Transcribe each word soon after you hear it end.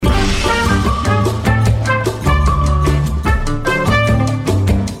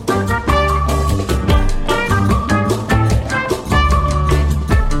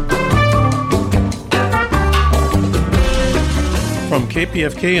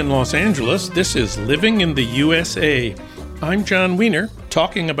KPFK in Los Angeles, this is Living in the USA. I'm John Wiener,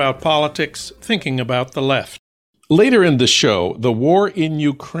 talking about politics, thinking about the left. Later in the show, the war in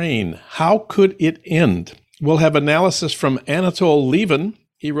Ukraine, how could it end? We'll have analysis from Anatol Lieven.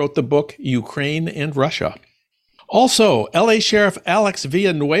 He wrote the book Ukraine and Russia. Also, LA Sheriff Alex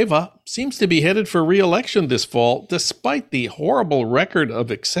Villanueva seems to be headed for re-election this fall, despite the horrible record of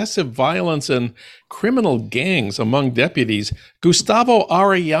excessive violence and criminal gangs among deputies. Gustavo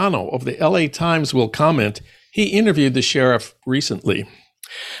Arellano of the LA Times will comment. He interviewed the sheriff recently.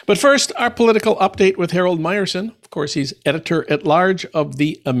 But first, our political update with Harold Meyerson. Of course, he's editor-at-large of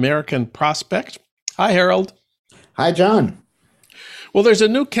the American Prospect. Hi, Harold. Hi, John. Well, there's a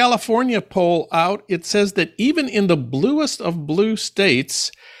new California poll out. It says that even in the bluest of blue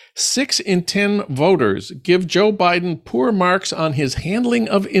states, 6 in 10 voters give Joe Biden poor marks on his handling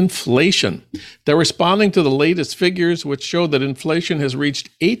of inflation. They're responding to the latest figures, which show that inflation has reached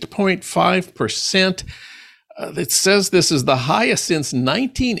 8.5%. It says this is the highest since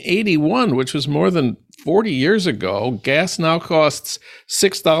 1981, which was more than 40 years ago. Gas now costs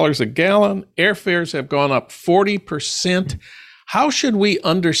 $6 a gallon. Airfares have gone up 40%. How should we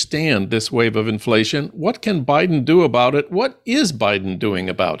understand this wave of inflation? What can Biden do about it? What is Biden doing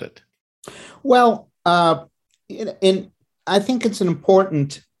about it? Well, I think it's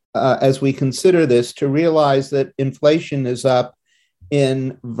important as we consider this to realize that inflation is up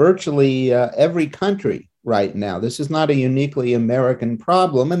in virtually every country right now. This is not a uniquely American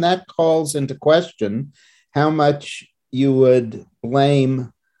problem, and that calls into question how much you would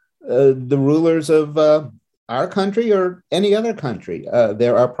blame the rulers of our country or any other country.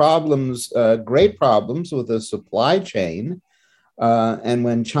 There are problems, great problems with the supply chain. And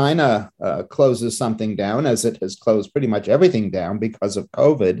when China closes something down, as it has closed pretty much everything down because of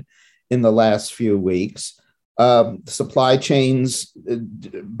COVID in the last few weeks, supply chains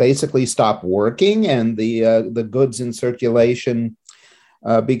basically stop working and the goods in circulation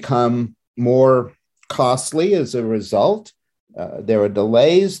become more costly as a result. There are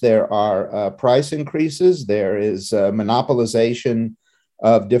delays, there are price increases, there is monopolization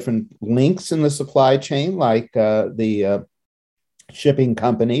of different links in the supply chain, like the shipping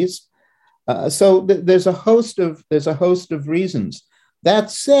companies. So there's a host of reasons.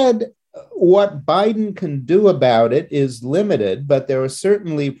 That said, what Biden can do about it is limited, but there are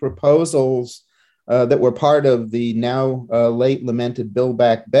certainly proposals that were part of the now late lamented Build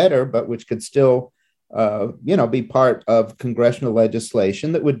Back Better, but which could still be part of congressional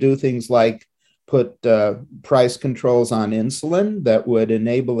legislation that would do things like put price controls on insulin, that would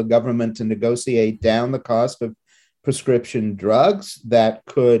enable the government to negotiate down the cost of prescription drugs, that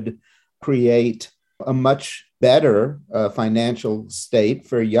could create a much better financial state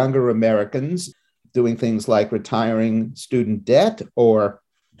for younger Americans, doing things like retiring student debt or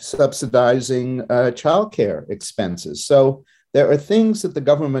subsidizing childcare expenses. So there are things that the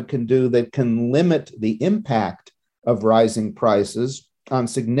government can do that can limit the impact of rising prices on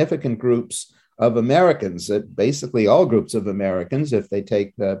significant groups of Americans, basically all groups of Americans, if they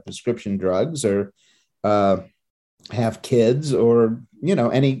take prescription drugs or have kids or,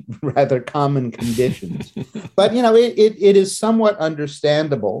 any rather common conditions. But, it is somewhat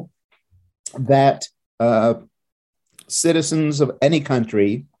understandable that citizens of any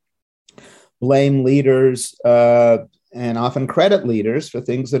country blame leaders and often credit leaders for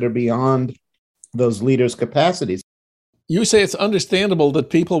things that are beyond those leaders' capacities. You say it's understandable that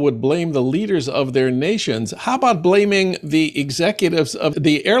people would blame the leaders of their nations. How about blaming the executives of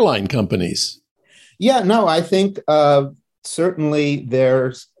the airline companies? Yeah, no, I think certainly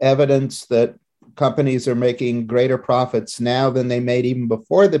there's evidence that companies are making greater profits now than they made even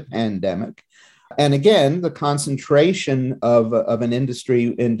before the pandemic. And again, the concentration of an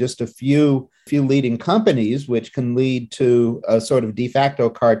industry in just a few leading companies, which can lead to a sort of de facto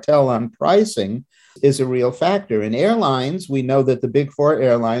cartel on pricing, is a real factor. In airlines, we know that the big four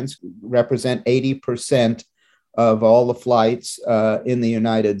airlines represent 80% of all the flights in the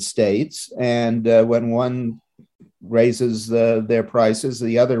United States. And when one raises their prices,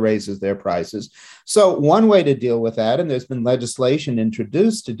 the other raises their prices. So one way to deal with that, and there's been legislation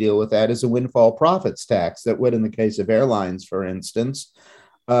introduced to deal with that, is a windfall profits tax that would, in the case of airlines, for instance,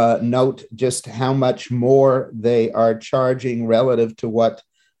 note just how much more they are charging relative to what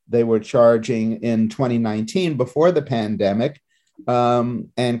they were charging in 2019 before the pandemic,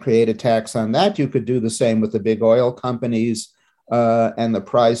 and create a tax on that. You could do the same with the big oil companies and the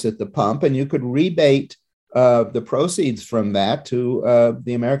price at the pump, and you could rebate the proceeds from that to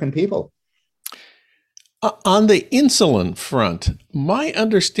the American people. On the insulin front, my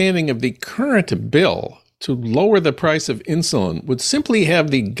understanding of the current bill to lower the price of insulin would simply have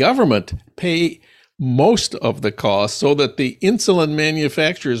the government pay most of the cost so that the insulin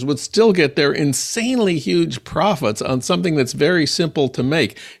manufacturers would still get their insanely huge profits on something that's very simple to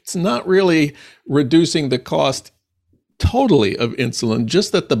make. It's not really reducing the cost totally of insulin,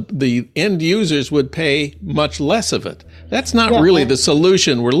 just that the end users would pay much less of it. That's not really the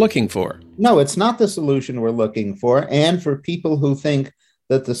solution we're looking for. No, it's not the solution we're looking for. And for people who think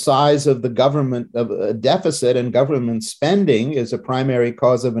that the size of the government of a deficit and government spending is a primary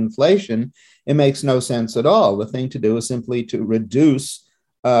cause of inflation, it makes no sense at all. The thing to do is simply to reduce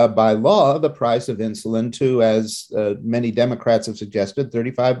by law the price of insulin to, as many Democrats have suggested,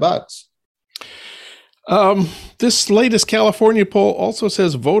 $35. This latest California poll also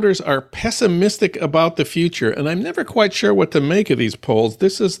says voters are pessimistic about the future, and I'm never quite sure what to make of these polls.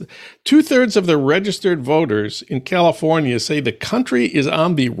 This is 2/3 of the registered voters in California say the country is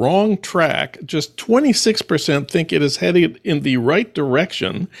on the wrong track. Just 26% think it is headed in the right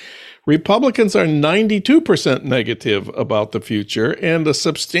direction. Republicans are 92% negative about the future, and a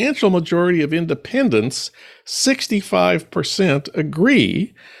substantial majority of independents, 65%,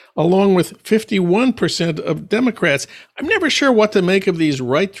 agree, along with 51% of Democrats. I'm never sure what to make of these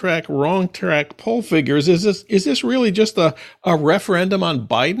right track, wrong track poll figures. Is this really just a referendum on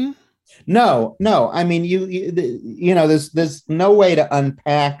Biden? No. I mean, there's no way to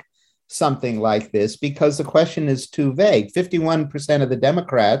unpack something like this because the question is too vague. 51% of the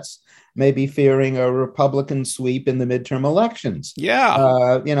Democrats may be fearing a Republican sweep in the midterm elections.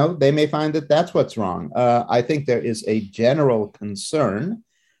 Yeah. They may find that that's what's wrong. I think there is a general concern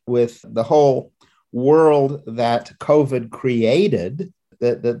with the whole world that COVID created,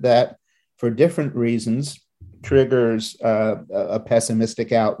 that for different reasons triggers a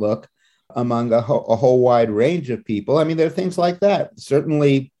pessimistic outlook among a whole wide range of people. I mean, there are things like that.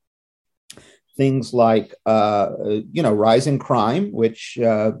 Certainly things like, rising crime, which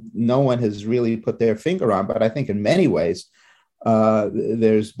no one has really put their finger on. But I think in many ways,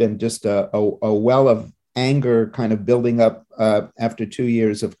 there's been just a well of anger kind of building up after 2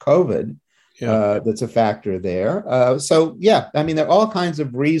 years of COVID. That's a factor there. I mean, there are all kinds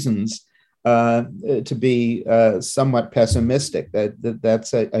of reasons to be somewhat pessimistic.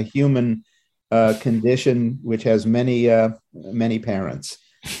 That's a human condition which has many parents.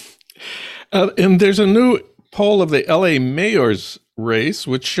 And there's a new poll of the LA mayor's race,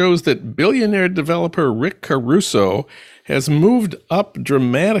 which shows that billionaire developer Rick Caruso has moved up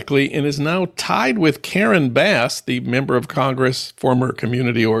dramatically and is now tied with Karen Bass, the member of Congress, former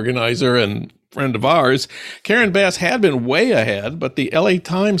community organizer and friend of ours. Karen Bass had been way ahead, but the LA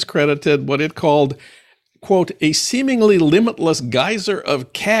Times credited what it called, quote, a seemingly limitless geyser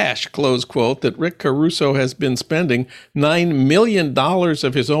of cash, close quote, that Rick Caruso has been spending $9 million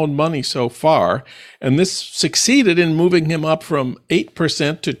of his own money so far. And this succeeded in moving him up from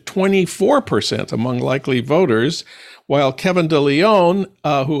 8% to 24% among likely voters, while Kevin DeLeon,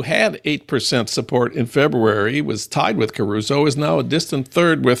 who had 8% support in February, was tied with Caruso, is now a distant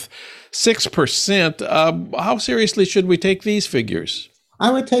third with 6%. How seriously should we take these figures?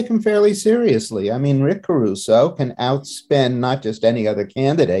 I would take him fairly seriously. I mean, Rick Caruso can outspend not just any other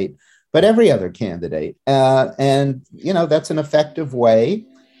candidate, but every other candidate. And that's an effective way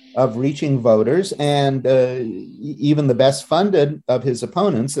of reaching voters. And even the best funded of his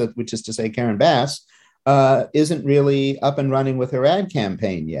opponents, which is to say Karen Bass, isn't really up and running with her ad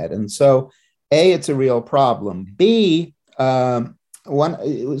campaign yet. And so, A, it's a real problem. B, it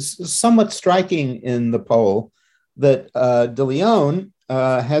was somewhat striking in the poll that DeLeon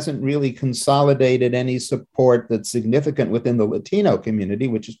hasn't really consolidated any support that's significant within the Latino community,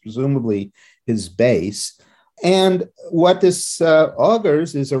 which is presumably his base. And what this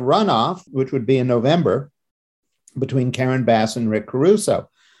augurs is a runoff, which would be in November, between Karen Bass and Rick Caruso.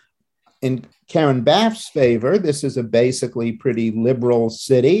 In Karen Bass's favor, this is a basically pretty liberal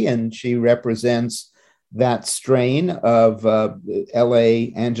city, and she represents that strain of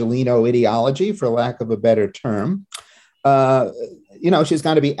LA Angelino ideology, for lack of a better term. She's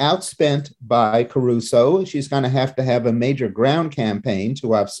going to be outspent by Caruso. She's going to have a major ground campaign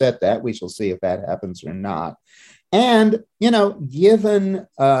to offset that. We shall see if that happens or not. And, given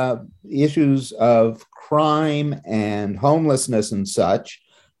issues of crime and homelessness and such,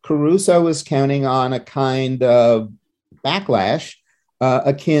 Caruso is counting on a kind of backlash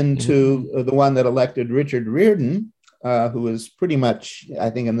akin to the one that elected Richard Riordan, who is pretty much, I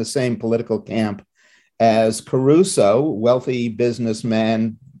think, in the same political camp as Caruso, wealthy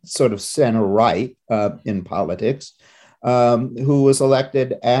businessman, sort of center-right in politics, who was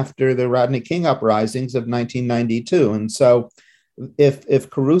elected after the Rodney King uprisings of 1992. And so if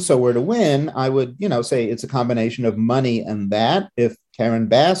Caruso were to win, I would, say it's a combination of money and that. If Karen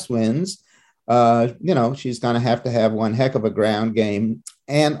Bass wins, she's going to have one heck of a ground game,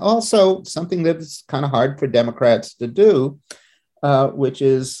 and also something that's kind of hard for Democrats to do, which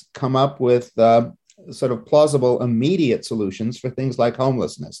is come up with sort of plausible immediate solutions for things like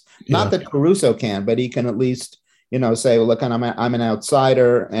homelessness. Yeah. Not that Caruso can, but he can at least, say, well, look, I'm an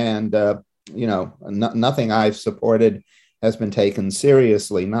outsider, and nothing I've supported has been taken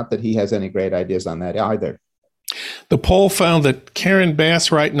seriously. Not that he has any great ideas on that either. The poll found that Karen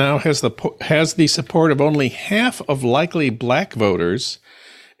Bass right now has the support of only half of likely black voters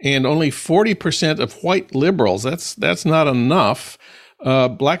and only 40% of white liberals. That's not enough.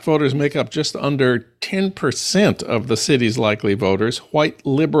 Black voters make up just under 10% of the city's likely voters. White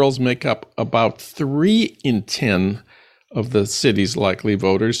liberals make up about 3 in 10 of the city's likely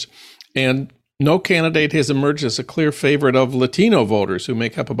voters. And no candidate has emerged as a clear favorite of Latino voters, who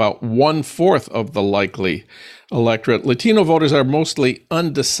make up about 1/4 of the likely electorate. Latino voters are mostly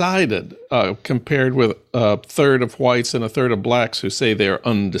undecided, compared with a third of whites and a third of blacks who say they're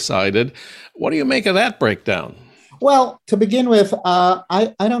undecided. What do you make of that breakdown? Well, to begin with,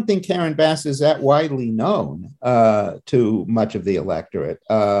 I don't think Karen Bass is that widely known to much of the electorate.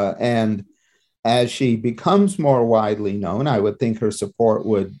 And as she becomes more widely known, I would think her support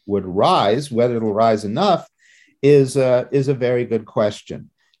would rise. Whether it'll rise enough is a very good question.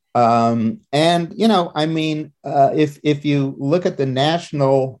 If you look at the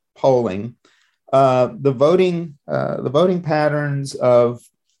national polling, the voting patterns of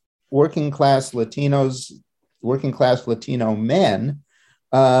working class Latino men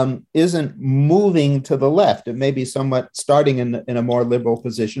isn't moving to the left. It may be somewhat starting in a more liberal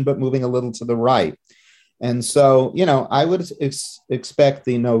position, but moving a little to the right. And so, I would expect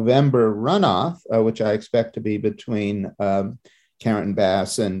the November runoff, which I expect to be between Karen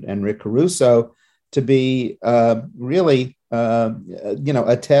Bass and Rick Caruso, to be really,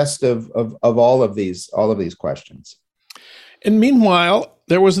 a test of all of these questions. And meanwhile,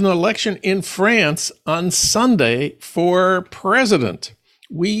 there was an election in France on Sunday for president.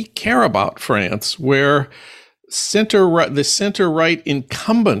 We care about France, where the center-right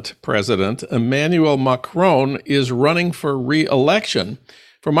incumbent president, Emmanuel Macron, is running for re-election.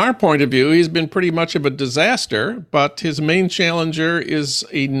 From our point of view, he's been pretty much of a disaster, but his main challenger is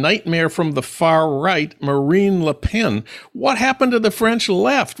a nightmare from the far right, Marine Le Pen. What happened to the French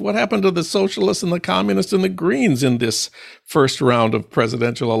left? What happened to the socialists and the communists and the Greens in this first round of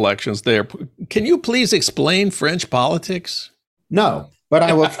presidential elections there? Can you please explain French politics? No, but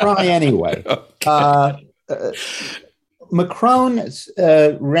I will try anyway. Okay. Macron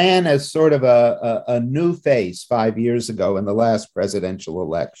ran as sort of a new face 5 years ago in the last presidential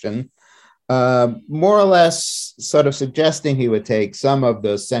election, more or less sort of suggesting he would take some of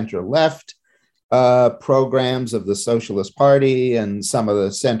the center-left programs of the Socialist Party and some of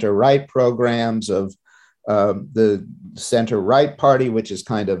the center-right programs of the center-right party, which is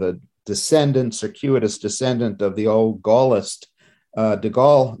kind of a circuitous descendant of the old Gaullist de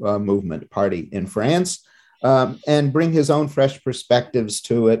Gaulle movement party in France. And bring his own fresh perspectives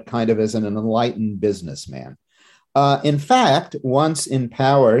to it, kind of as an enlightened businessman. In fact, once in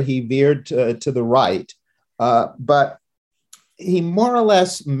power, he veered to the right, but he more or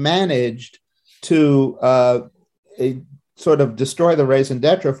less managed to sort of destroy the raison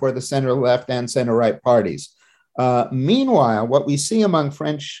d'etre for the center-left and center-right parties. Meanwhile, what we see among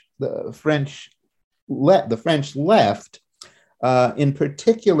the French left, in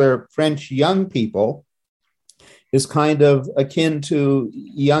particular French young people, is kind of akin to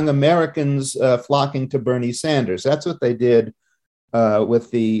young Americans flocking to Bernie Sanders. That's what they did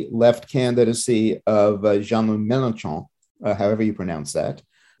with the left candidacy of Jean-Luc Mélenchon, however you pronounce that,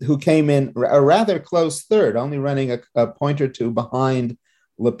 who came in a rather close third, only running a point or two behind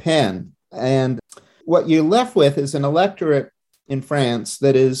Le Pen. And what you're left with is an electorate in France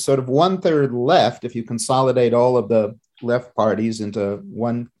that is sort of 1/3 left, if you consolidate all of the left parties into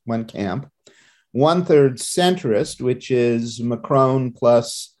one camp, 1/3 centrist, which is Macron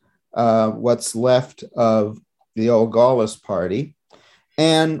plus what's left of the old Gaullist party,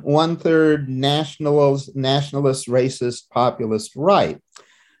 and 1/3 nationalist, racist, populist right.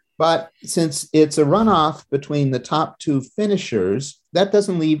 But since it's a runoff between the top two finishers, that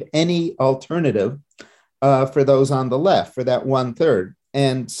doesn't leave any alternative for those on the left, for that 1/3.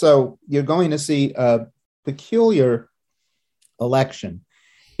 And so you're going to see a peculiar election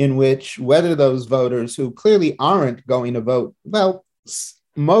in which whether those voters who clearly aren't going to vote, well,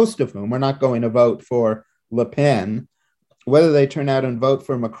 most of whom are not going to vote for Le Pen, whether they turn out and vote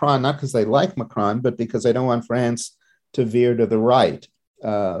for Macron, not because they like Macron, but because they don't want France to veer to the right.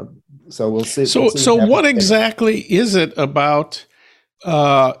 So we'll see. So what exactly is it about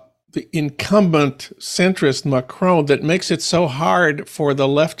the incumbent centrist Macron that makes it so hard for the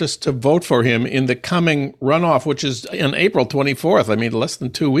leftists to vote for him in the coming runoff, which is on April 24th? I mean, less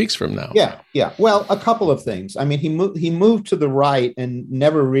than 2 weeks from now. Yeah. Well, a couple of things. I mean, he moved to the right and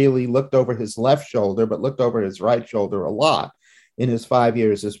never really looked over his left shoulder, but looked over his right shoulder a lot in his 5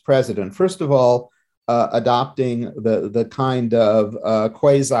 years as president. First of all, adopting the kind of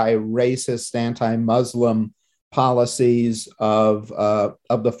quasi-racist, anti-Muslim policies of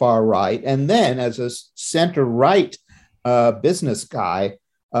the far right, and then as a center-right business guy,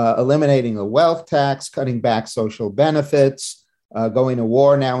 eliminating the wealth tax, cutting back social benefits, going to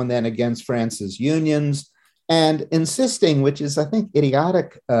war now and then against France's unions, and insisting, which is, I think,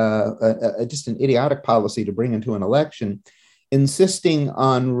 idiotic, just an idiotic policy to bring into an election, insisting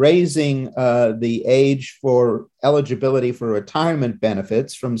on raising the age for eligibility for retirement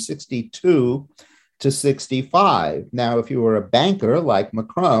benefits from 62 to 65. Now, if you were a banker like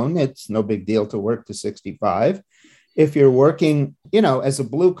Macron, it's no big deal to work to 65. If you're working, as a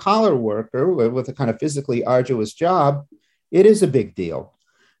blue collar worker with a kind of physically arduous job, it is a big deal.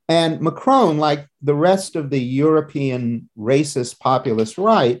 And Macron, like the rest of the European racist populist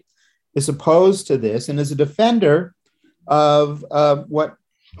right, is opposed to this and is a defender of what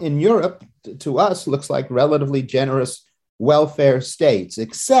in Europe to us looks like relatively generous welfare states,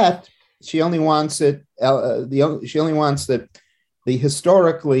 except she only wants it. She only wants that the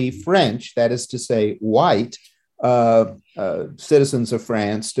historically French, that is to say, white citizens of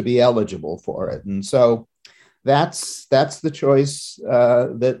France, to be eligible for it, and so that's the choice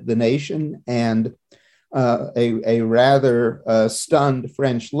that the nation and a rather stunned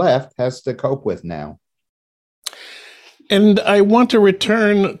French left has to cope with now. And I want to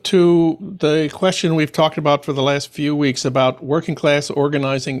return to the question we've talked about for the last few weeks about working class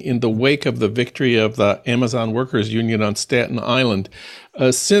organizing in the wake of the victory of the Amazon Workers Union on Staten Island.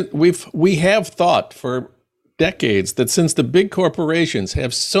 We have thought for decades that since the big corporations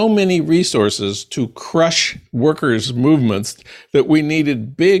have so many resources to crush workers' movements, that we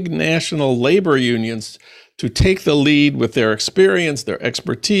needed big national labor unions to take the lead with their experience, their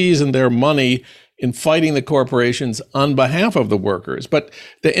expertise, and their money in fighting the corporations on behalf of the workers. But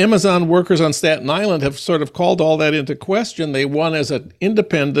the Amazon workers on Staten Island have sort of called all that into question. They won as an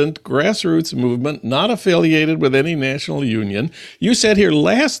independent grassroots movement, not affiliated with any national union. You said here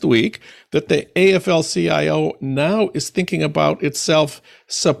last week that the AFL-CIO now is thinking about itself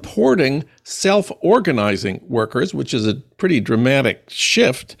supporting self-organizing workers, which is a pretty dramatic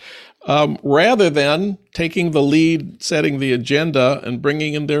shift. Rather than taking the lead, setting the agenda, and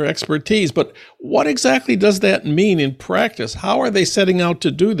bringing in their expertise. But what exactly does that mean in practice? How are they setting out to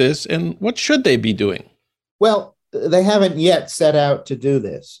do this, and what should they be doing? Well, they haven't yet set out to do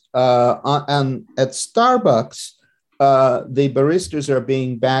this. At Starbucks, the baristas are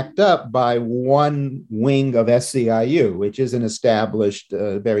being backed up by one wing of SEIU, which is an established,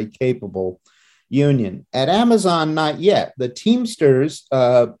 very capable union. At Amazon, not yet. The Teamsters,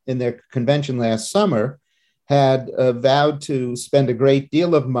 in their convention last summer, had vowed to spend a great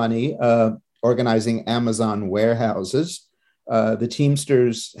deal of money organizing Amazon warehouses. The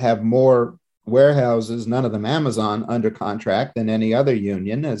Teamsters have more warehouses, none of them Amazon, under contract than any other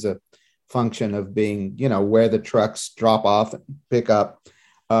union as a function of being, where the trucks drop off and pick up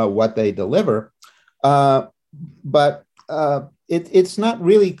what they deliver. But it's not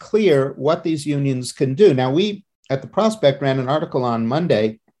really clear what these unions can do. Now, we at the Prospect ran an article on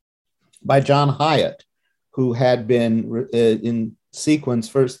Monday by John Hyatt, who had been in sequence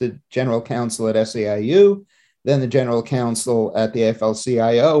first the general counsel at SEIU, then the general counsel at the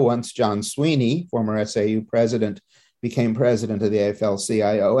AFL-CIO once John Sweeney, former SAU president, became president of the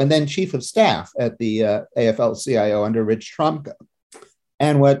AFL-CIO, and then chief of staff at the AFL-CIO under Rich Trumka.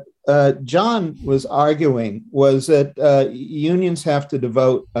 And what John was arguing was that unions have to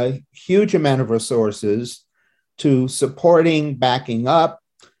devote a huge amount of resources to supporting, backing up,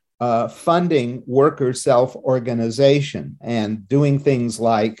 funding worker self-organization and doing things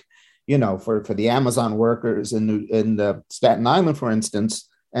like, for the Amazon workers in Staten Island, for instance,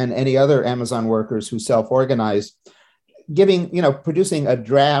 and any other Amazon workers who self-organize, producing a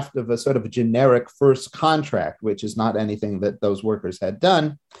draft of a sort of a generic first contract, which is not anything that those workers had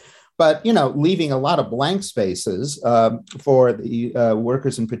done, but, leaving a lot of blank spaces for the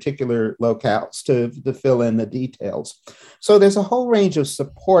workers in particular locales to fill in the details. So there's a whole range of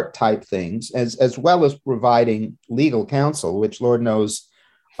support type things, as well as providing legal counsel, which Lord knows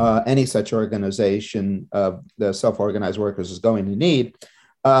any such organization, the self-organized workers, is going to need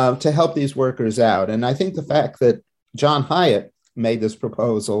to help these workers out. And I think the fact that John Hyatt made this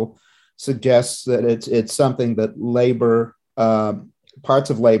proposal, suggests that it's something that labor, parts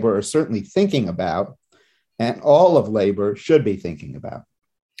of labor are certainly thinking about, and all of labor should be thinking about.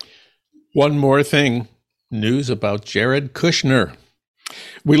 One more thing, news about Jared Kushner.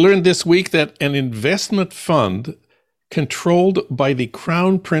 We learned this week that an investment fund controlled by the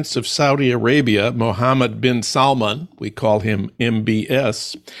Crown Prince of Saudi Arabia, Mohammed bin Salman, we call him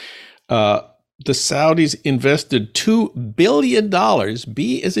MBS, the Saudis invested $2 billion,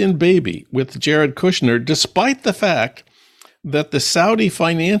 B as in baby, with Jared Kushner, despite the fact that the Saudi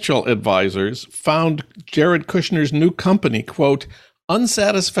financial advisors found Jared Kushner's new company, quote,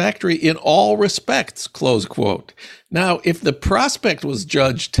 unsatisfactory in all respects, close quote. Now, if the prospect was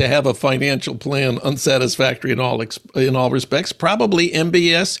judged to have a financial plan unsatisfactory in all respects, probably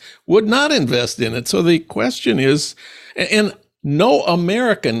MBS would not invest in it. So the question is, and no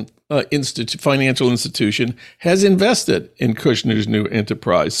American financial institution has invested in Kushner's new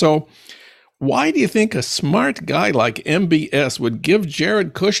enterprise. So why do you think a smart guy like MBS would give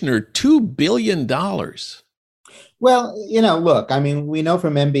Jared Kushner $2 billion? Well, look, I mean, we know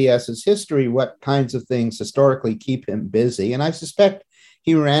from MBS's history what kinds of things historically keep him busy. And I suspect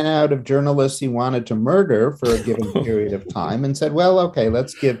he ran out of journalists he wanted to murder for a given period of time and said, well, okay,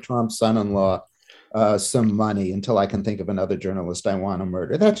 let's give Trump's son-in-law some money until I can think of another journalist I want to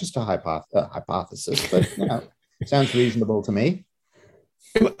murder. That's just a hypothesis, but sounds reasonable to me.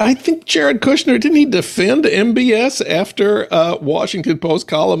 I think Jared Kushner, didn't he defend MBS after Washington Post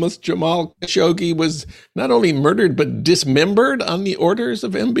columnist Jamal Khashoggi was not only murdered, but dismembered on the orders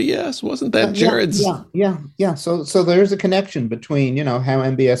of MBS? Wasn't that Jared's? Yeah. So there's a connection between, how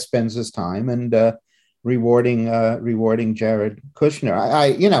MBS spends his time and rewarding Jared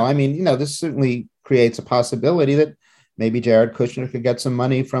Kushner. This certainly creates a possibility that maybe Jared Kushner could get some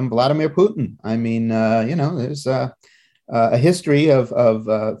money from Vladimir Putin. I mean, there's a history of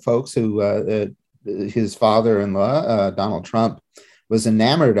folks who his father-in-law, Donald Trump, was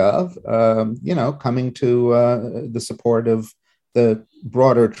enamored of, coming to the support of the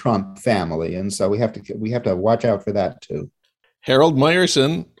broader Trump family. And so we have to watch out for that too. Harold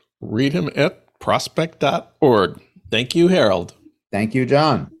Meyerson, read him at prospect.org. Thank you, Harold. Thank you,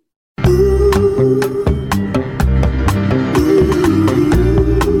 John.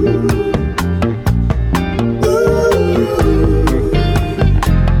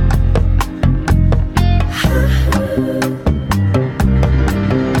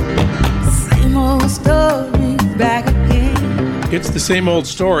 It's the same old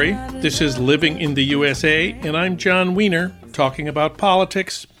story. This is Living in the USA, and I'm John Wiener, talking about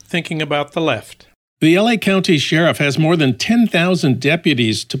politics, thinking about the left. The LA County Sheriff has more than 10,000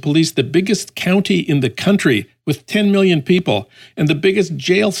 deputies to police the biggest county in the country with 10 million people and the biggest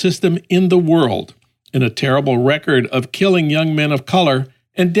jail system in the world, and a terrible record of killing young men of color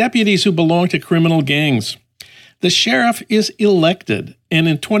and deputies who belong to criminal gangs. The sheriff is elected, and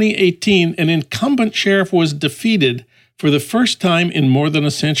in 2018, an incumbent sheriff was defeated for the first time in more than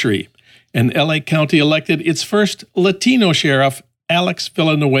a century, and LA County elected its first Latino sheriff, Alex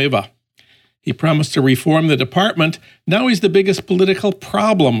Villanueva. He promised to reform the department. Now he's the biggest political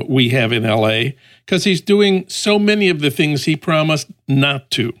problem we have in LA because he's doing so many of the things he promised not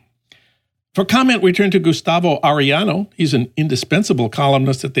to. For comment, we turn to Gustavo Arellano. He's an indispensable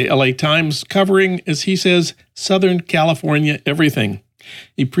columnist at the LA Times, covering, as he says, Southern California everything.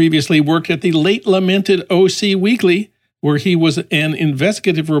 He previously worked at the late lamented OC Weekly, where he was an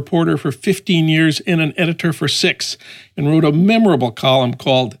investigative reporter for 15 years and an editor for 6, and wrote a memorable column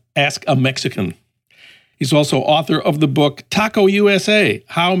called Ask a Mexican. He's also author of the book Taco USA,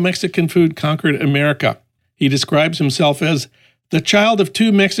 How Mexican Food Conquered America. He describes himself as the child of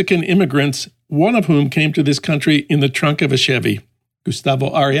 2 Mexican immigrants, one of whom came to this country in the trunk of a Chevy.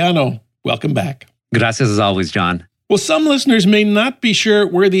 Gustavo Arellano, welcome back. Gracias as always, John. Well, some listeners may not be sure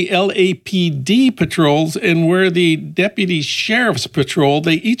where the LAPD patrols and where the deputy sheriffs patrol.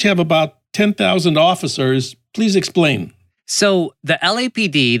 They each have about 10,000 officers. Please explain. So the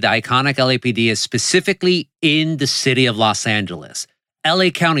LAPD, the iconic LAPD, is specifically in the city of Los Angeles. LA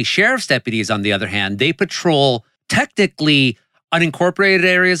County Sheriff's deputies, on the other hand, they patrol technically unincorporated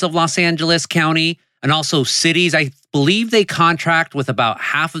areas of Los Angeles County and also cities. I believe they contract with about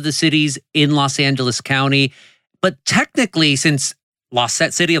half of the cities in Los Angeles County. But technically, since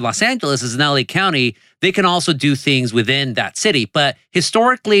city of Los Angeles is in LA County, they can also do things within that city. But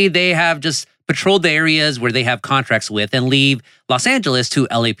historically, they have just patrolled the areas where they have contracts with and leave Los Angeles to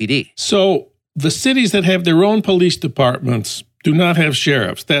LAPD. So the cities that have their own police departments do not have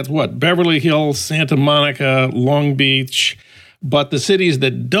sheriffs. That's what? Beverly Hills, Santa Monica, Long Beach. But the cities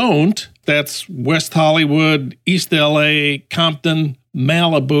that don't That's West Hollywood, East LA, Compton,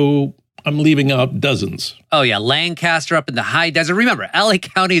 Malibu. I'm leaving out dozens. Oh, yeah. Lancaster up in the high desert. Remember, LA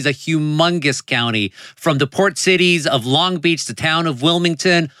County is a humongous county from the port cities of Long Beach, the town of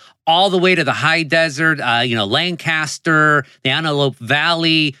Wilmington, all the way to the high desert, Lancaster, the Antelope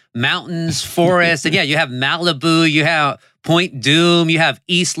Valley, mountains, forests. And yeah, you have Malibu, you have Point Doom, you have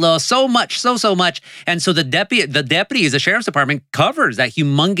East Los, so much. And so the deputies, the sheriff's department covers that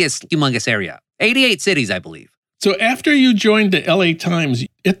humongous area. 88 cities, I believe. So after you joined the LA Times,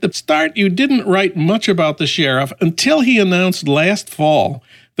 at the start, you didn't write much about the sheriff until he announced last fall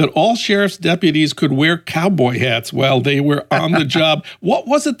that all sheriff's deputies could wear cowboy hats while they were on the job. What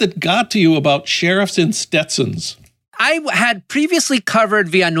was it that got to you about sheriffs in Stetsons? I had previously covered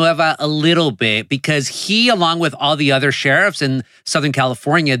Villanueva a little bit because he, along with all the other sheriffs in Southern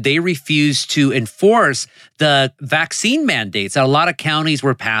California, they refused to enforce the vaccine mandates that a lot of counties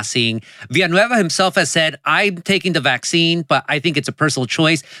were passing. Villanueva himself has said, I'm taking the vaccine, but I think it's a personal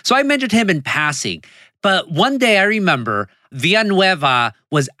choice. So I mentioned him in passing. But one day I remember Villanueva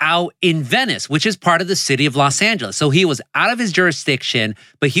was out in Venice, which is part of the city of Los Angeles. So he was out of his jurisdiction,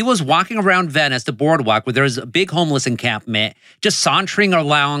 but he was walking around Venice, the boardwalk, where there was a big homeless encampment, just sauntering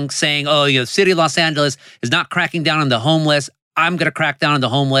along saying, the city of Los Angeles is not cracking down on the homeless. I'm going to crack down on the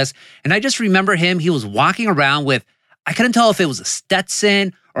homeless. And I just remember he was walking around with, I couldn't tell if it was a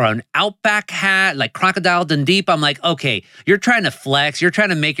Stetson or an Outback hat, like Crocodile Dundee. I'm like, okay, you're trying to flex. You're trying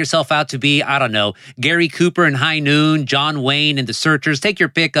to make yourself out to be, I don't know, Gary Cooper in High Noon, John Wayne in The Searchers. Take your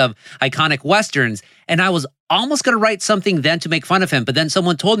pick of iconic Westerns. And I was almost going to write something then to make fun of him. But then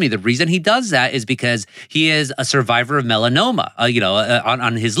someone told me the reason he does that is because he is a survivor of melanoma,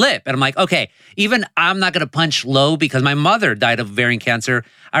 on his lip. And I'm like, okay, even I'm not going to punch low because my mother died of ovarian cancer.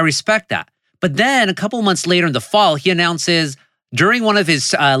 I respect that. But then a couple months later in the fall, he announces during one of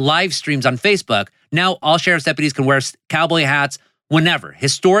his live streams on Facebook, now all sheriff's deputies can wear cowboy hats whenever.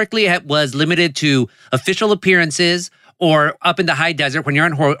 Historically, it was limited to official appearances or up in the high desert when you're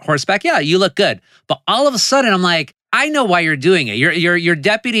on horseback. Yeah, you look good. But all of a sudden, I'm like, I know why you're doing it. Your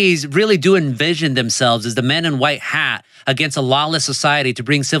deputies really do envision themselves as the men in white hat against a lawless society to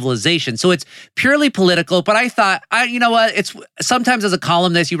bring civilization. So it's purely political. But I thought, you know what? It's sometimes as a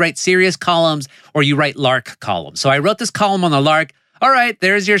columnist, you write serious columns or you write Lark columns. So I wrote this column on the Lark. All right,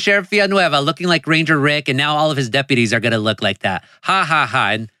 there's your Sheriff Villanueva looking like Ranger Rick, and now all of his deputies are going to look like that. Ha, ha,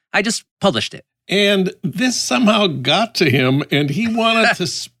 ha. And I just published it. And this somehow got to him, and he wanted to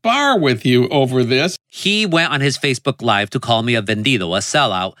spar with you over this. He went on his Facebook Live to call me a vendido, a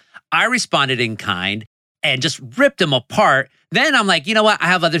sellout. I responded in kind and just ripped him apart. Then I'm like, you know what? I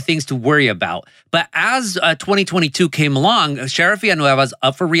have other things to worry about. But as 2022 came along, Sheriff Villanueva's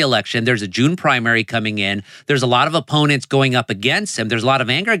up for re-election. There's a June primary coming in. There's a lot of opponents going up against him. There's a lot of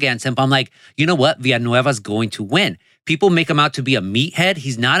anger against him. But I'm like, you know what? Villanueva's going to win. People make him out to be a meathead.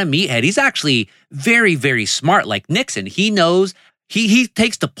 He's not a meathead. He's actually very, very smart, like Nixon. He knows, he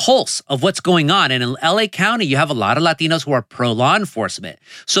takes the pulse of what's going on. And in LA County, you have a lot of Latinos who are pro-law enforcement.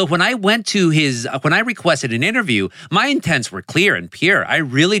 So when I when I requested an interview, my intents were clear and pure. I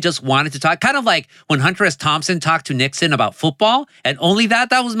really just wanted to talk, kind of like when Hunter S. Thompson talked to Nixon about football. And only that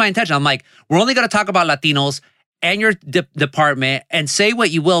was my intention. I'm like, we're only going to talk about Latinos and your department and say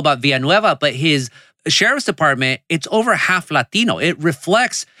what you will about Villanueva, but his Sheriff's Department, it's over half Latino.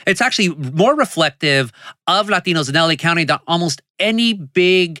 It's actually more reflective of Latinos in LA County than almost any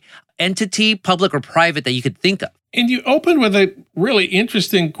big entity, public or private, that you could think of. And you open with a really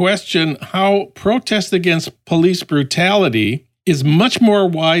interesting question, how protest against police brutality is much more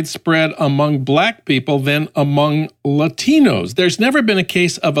widespread among Black people than among Latinos. There's never been a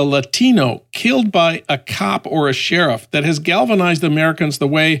case of a Latino killed by a cop or a sheriff that has galvanized Americans the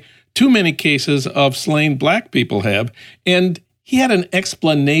way too many cases of slain Black people have. And he had an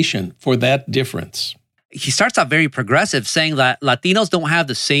explanation for that difference. He starts out very progressive, saying that Latinos don't have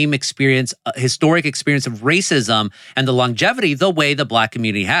the same experience, historic experience of racism and the longevity the way the Black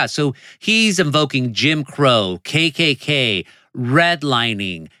community has. So he's invoking Jim Crow, KKK,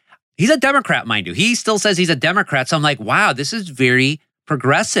 redlining. He's a Democrat, mind you. He still says he's a Democrat. So I'm like, wow, this is very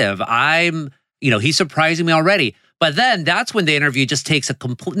progressive. He's surprising me already. But then that's when the interview just takes a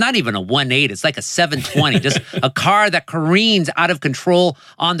complete, not even a 180, it's like a 720, just a car that careens out of control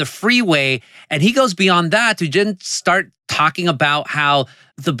on the freeway. And he goes beyond that to just start talking about how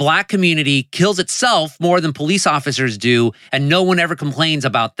the Black community kills itself more than police officers do, and no one ever complains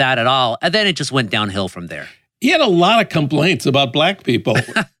about that at all. And then it just went downhill from there. He had a lot of complaints about Black people.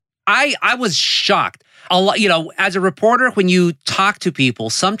 I was shocked. a lot, as a reporter, when you talk to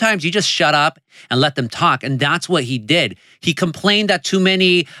people, sometimes you just shut up and let them talk. And that's what he did. He complained that too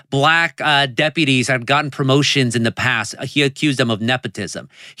many black deputies had gotten promotions in the past. He accused them of nepotism.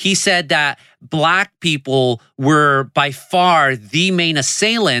 He said that black people were by far the main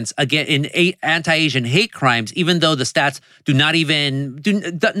assailants in anti-Asian hate crimes, even though the stats do not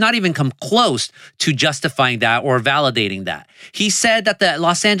even come close to justifying that or validating that. He said that the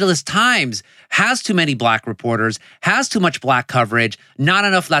Los Angeles Times has too many black reporters, has too much black coverage, not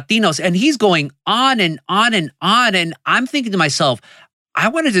enough Latinos. And he's going on and on and on. And I'm thinking to myself, I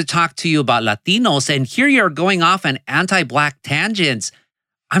wanted to talk to you about Latinos, and here you're going off on anti-black tangents.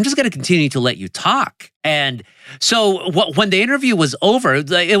 I'm just going to continue to let you talk. And so when the interview was over,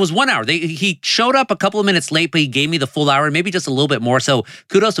 it was 1 hour. He showed up a couple of minutes late, but he gave me the full hour, maybe just a little bit more. So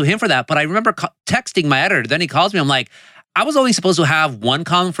kudos to him for that. But I remember texting my editor. Then he calls me. I'm like, I was only supposed to have one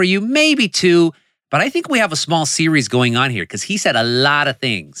column for you, maybe two, but I think we have a small series going on here because he said a lot of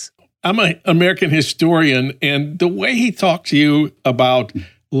things. I'm an American historian, and the way he talked to you about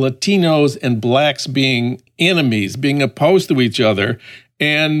Latinos and blacks being enemies, being opposed to each other,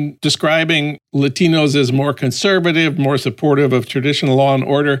 and describing Latinos as more conservative, more supportive of traditional law and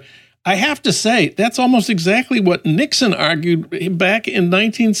order, I have to say, that's almost exactly what Nixon argued back in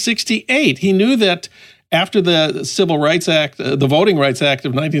 1968. He knew that after the Civil Rights Act, the Voting Rights Act of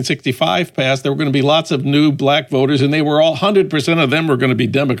 1965 passed, there were going to be lots of new black voters, and they were all 100% of them were going to be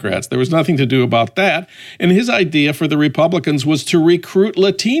Democrats. There was nothing to do about that. And his idea for the Republicans was to recruit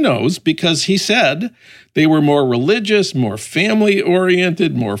Latinos because he said they were more religious, more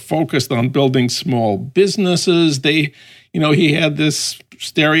family-oriented, more focused on building small businesses. He had this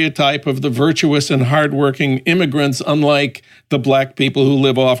stereotype of the virtuous and hardworking immigrants, unlike the black people who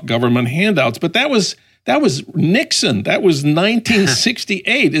live off government handouts. But that was Nixon. That was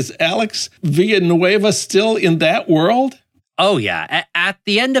 1968. Is Alex Villanueva still in that world? Oh, yeah. At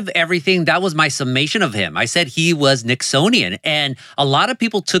the end of everything, that was my summation of him. I said he was Nixonian. And a lot of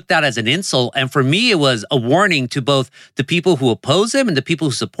people took that as an insult. And for me, it was a warning to both the people who oppose him and the people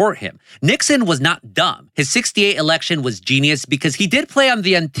who support him. Nixon was not dumb. His 68 election was genius because he did play on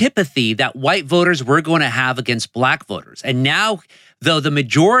the antipathy that white voters were going to have against black voters. And now, though the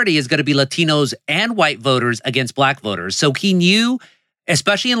majority is going to be Latinos and white voters against black voters. So he knew,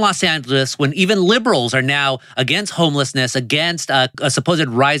 especially in Los Angeles, when even liberals are now against homelessness, against a supposed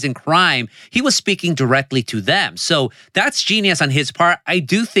rise in crime, he was speaking directly to them. So that's genius on his part. I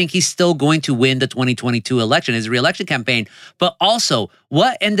do think he's still going to win the 2022 election, his re-election campaign. But also,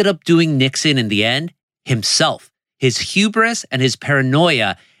 what ended up doing Nixon in the end? Himself, his hubris and his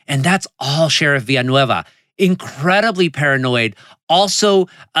paranoia. And that's all Sheriff Villanueva. Incredibly paranoid, also,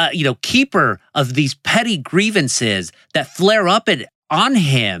 keeper of these petty grievances that flare up on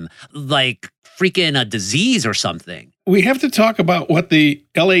him like freaking a disease or something. We have to talk about what the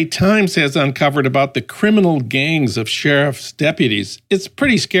LA Times has uncovered about the criminal gangs of sheriff's deputies. It's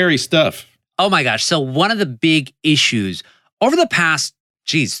pretty scary stuff. Oh my gosh. So one of the big issues over the past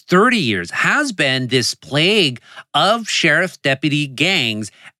 30 years has been this plague of sheriff's deputy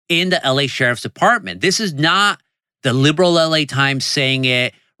gangs in the LA Sheriff's Department. This is not the liberal LA Times saying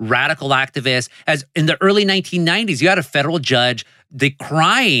it, radical activists. As in the early 1990s, you had a federal judge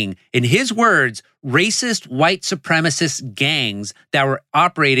decrying, in his words, racist white supremacist gangs that were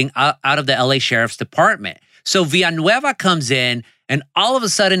operating out of the LA Sheriff's Department. So Villanueva comes in, and all of a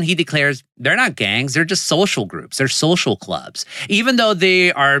sudden he declares they're not gangs, they're just social groups, they're social clubs. Even though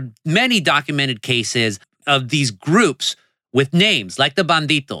there are many documented cases of these groups with names like the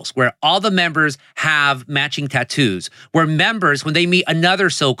Banditos, where all the members have matching tattoos, where members, when they meet another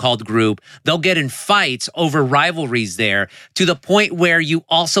so-called group, they'll get in fights over rivalries there, to the point where you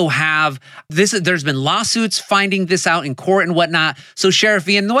also have this. There's been lawsuits finding this out in court and whatnot. So Sheriff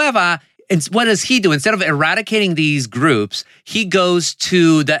Villanueva, and what does he do? Instead of eradicating these groups, he goes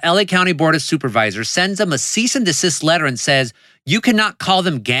to the LA County Board of Supervisors, sends them a cease and desist letter and says, you cannot call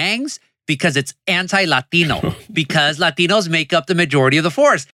them gangs, because it's anti-Latino, because Latinos make up the majority of the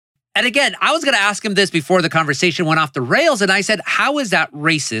force. And again, I was going to ask him this before the conversation went off the rails, and I said, how is that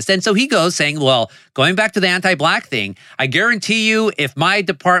racist? And so he goes saying, well, going back to the anti-black thing, I guarantee you if my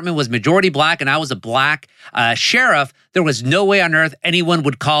department was majority black and I was a black sheriff, there was no way on earth anyone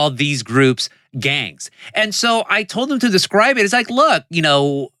would call these groups gangs. And so I told him to describe it. It's like, look,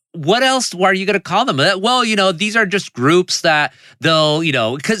 what else are you going to call them? Well, these are just groups that they'll,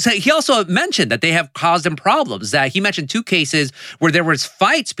 because he also mentioned that they have caused him problems. That he mentioned 2 cases where there was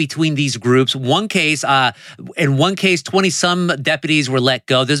fights between these groups. In one case, 20-some deputies were let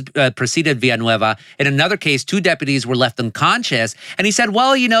go. This preceded Villanueva. In another case, 2 deputies were left unconscious. And he said,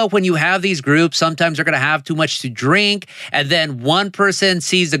 well, when you have these groups, sometimes they're going to have too much to drink. And then one person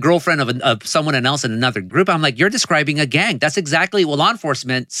sees the girlfriend of someone else in another group. I'm like, you're describing a gang. That's exactly what law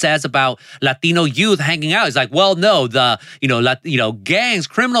enforcement says about Latino youth hanging out. It's like, well, no, gangs,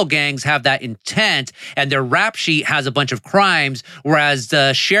 criminal gangs have that intent, and their rap sheet has a bunch of crimes, whereas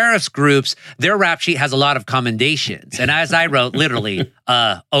the sheriff's groups, their rap sheet has a lot of commendations. And as I wrote, literally,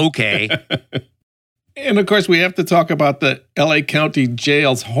 okay. And of course, we have to talk about the LA County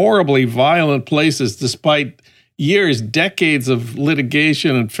jails, horribly violent places, despite years, decades of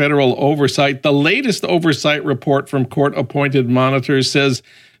litigation and federal oversight. The latest oversight report from court-appointed monitors says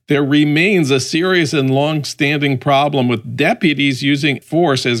there remains a serious and long-standing problem with deputies using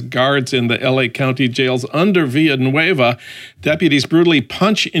force as guards in the LA County jails under Villanueva. Deputies brutally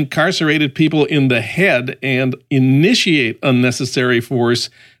punch incarcerated people in the head and initiate unnecessary force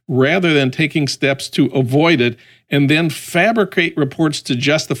rather than taking steps to avoid it, and then fabricate reports to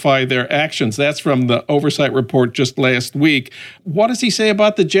justify their actions. That's from the oversight report just last week. What does he say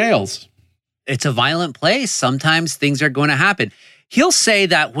about the jails? It's a violent place. Sometimes things are going to happen. He'll say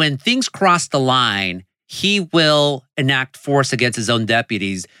that when things cross the line, he will enact force against his own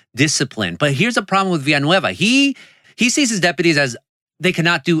deputies, discipline. But here's a problem with Villanueva. He sees his deputies as they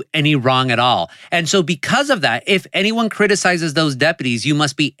cannot do any wrong at all. And so because of that, if anyone criticizes those deputies, you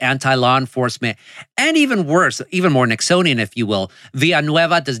must be anti-law enforcement. And even worse, even more Nixonian, if you will,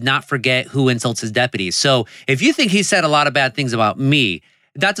 Villanueva does not forget who insults his deputies. So if you think he said a lot of bad things about me,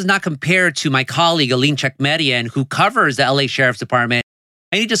 that does not compare to my colleague, Aline Chekmerian, who covers the LA Sheriff's Department.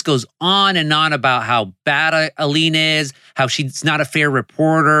 And he just goes on and on about how bad Aline is, how she's not a fair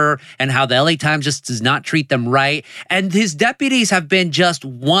reporter, and how the LA Times just does not treat them right. And his deputies have been just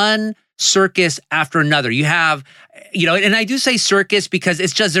one circus after another. You have, and I do say circus because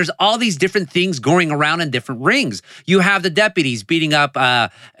it's just there's all these different things going around in different rings. You have the deputies beating up,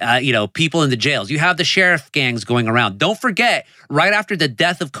 people in the jails. You have the sheriff gangs going around. Don't forget, right after the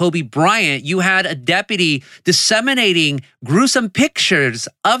death of Kobe Bryant, you had a deputy disseminating gruesome pictures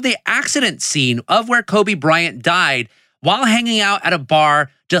of the accident scene of where Kobe Bryant died while hanging out at a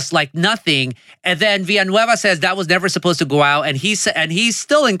bar, just like nothing. And then Villanueva says that was never supposed to go out. And he's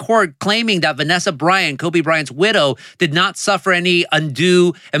still in court claiming that Vanessa Bryant, Kobe Bryant's widow, did not suffer any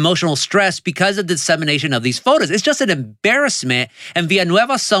undue emotional stress because of the dissemination of these photos. It's just an embarrassment. And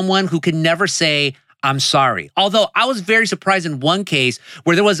Villanueva's someone who can never say, I'm sorry. Although I was very surprised in one case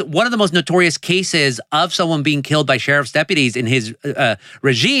where there was one of the most notorious cases of someone being killed by sheriff's deputies in his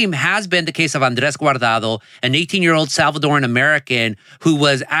regime has been the case of Andres Guardado, an 18-year-old Salvadoran American who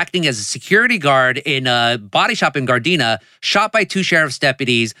was acting as a security guard in a body shop in Gardena, shot by 2 sheriff's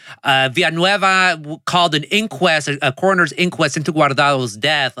deputies. Villanueva called an inquest, a coroner's inquest into Guardado's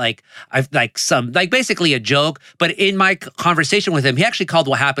death, basically a joke. But in my conversation with him, he actually called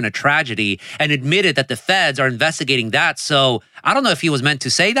what happened a tragedy and admitted that the feds are investigating that. So I don't know if he was meant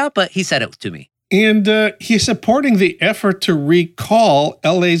to say that, but he said it to me. And he's supporting the effort to recall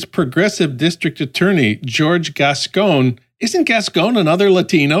LA's progressive district attorney, George Gascon. Isn't Gascon another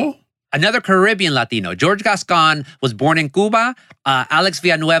Latino? Another Caribbean Latino. George Gascon was born in Cuba. Alex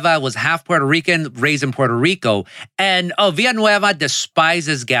Villanueva was half Puerto Rican, raised in Puerto Rico. And Villanueva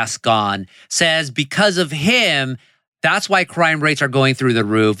despises Gascon, says because of him, that's why crime rates are going through the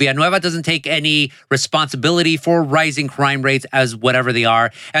roof. Villanueva doesn't take any responsibility for rising crime rates as whatever they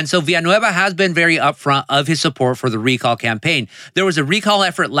are. And so Villanueva has been very upfront of his support for the recall campaign. There was a recall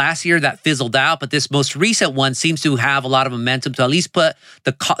effort last year that fizzled out, but this most recent one seems to have a lot of momentum to at least put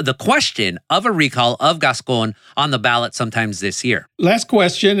the question of a recall of Gascon on the ballot sometimes this year. Last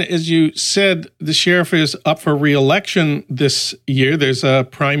question. As you said, the sheriff is up for re-election this year. There's a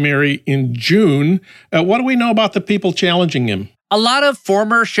primary in June. What do we know about the people challenging him? A lot of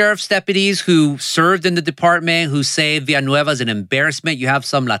former sheriff's deputies who served in the department who say Villanueva is an embarrassment. You have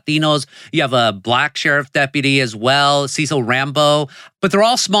some Latinos. You have a black sheriff deputy as well, Cecil Rambo. But they're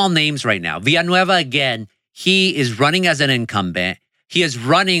all small names right now. Villanueva, again, he is running as an incumbent. He is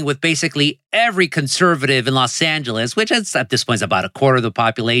running with basically every conservative in Los Angeles, which is, at this point is about a quarter of the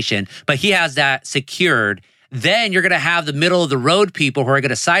population. But he has that secured. Then you're going to have the middle of the road people who are going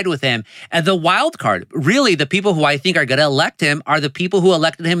to side with him. And the wild card, really the people who I think are going to elect him are the people who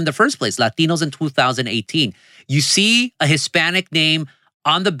elected him in the first place, Latinos in 2018. You see a Hispanic name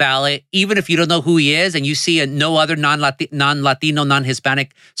on the ballot, even if you don't know who he is and you see no other non-Latino,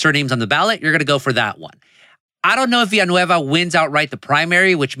 non-Hispanic surnames on the ballot, you're going to go for that one. I don't know if Villanueva wins outright the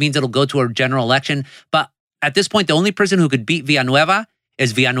primary, which means it'll go to a general election. But at this point, the only person who could beat Villanueva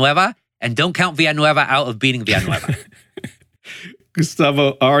is Villanueva. And don't count Villanueva out of beating Villanueva.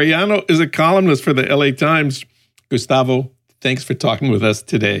 Gustavo Arellano is a columnist for the LA Times. Gustavo, thanks for talking with us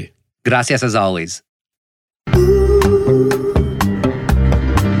today. Gracias as always.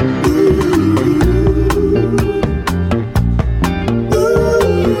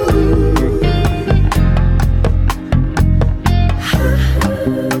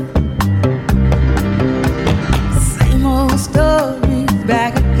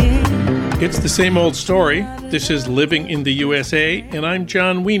 It's the same old story. This is Living in the USA, and I'm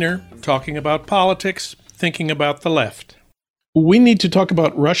John Wiener, talking about politics, thinking about the left. We need to talk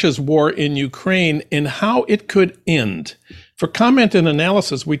about Russia's war in Ukraine and how it could end. For comment and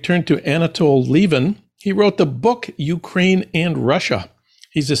analysis, we turn to Anatol Lieven. He wrote the book Ukraine and Russia.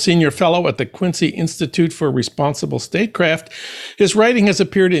 He's a senior fellow at the Quincy Institute for Responsible Statecraft. His writing has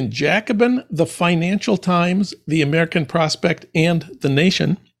appeared in Jacobin, the Financial Times, the American Prospect, and The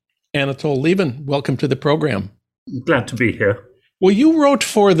Nation. Anatol Lieven, welcome to the program. Glad to be here. Well, you wrote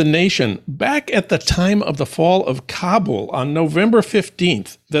for The Nation back at the time of the fall of Kabul on November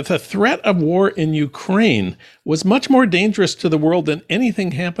 15th that the threat of war in Ukraine was much more dangerous to the world than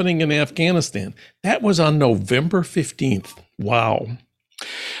anything happening in Afghanistan. That was on November 15th. Wow.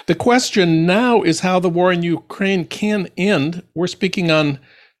 The question now is how the war in Ukraine can end. We're speaking on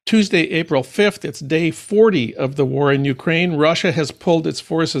Tuesday, April 5th, it's day 40 of the war in Ukraine. Russia has pulled its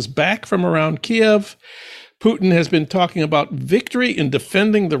forces back from around Kiev. Putin has been talking about victory in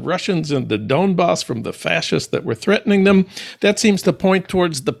defending the Russians in the Donbass from the fascists that were threatening them. That seems to point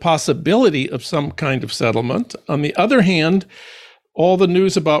towards the possibility of some kind of settlement. On the other hand, all the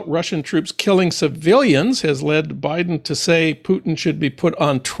news about Russian troops killing civilians has led Biden to say Putin should be put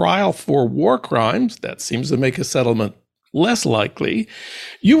on trial for war crimes. That seems to make a settlement less likely.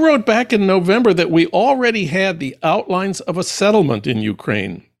 You wrote back in November that we already had the outlines of a settlement in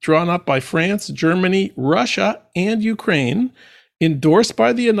Ukraine, drawn up by France, Germany, Russia, and Ukraine, endorsed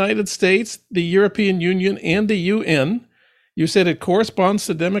by the United States, the European Union, and the UN. You said it corresponds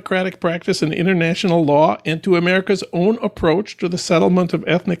to democratic practice and international law and to America's own approach to the settlement of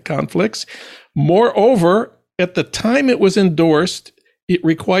ethnic conflicts. Moreover, at the time it was endorsed, it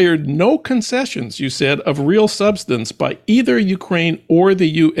required no concessions, you said, of real substance by either Ukraine or the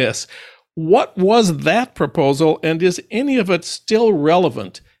U.S. What was that proposal, and is any of it still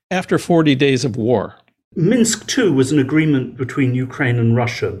relevant after 40 days of war? Minsk II was an agreement between Ukraine and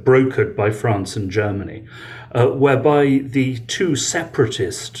Russia, brokered by France and Germany, whereby the two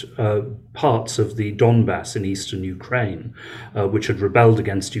separatist parts of the Donbass in eastern Ukraine, which had rebelled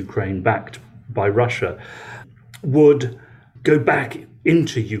against Ukraine, backed by Russia, would go back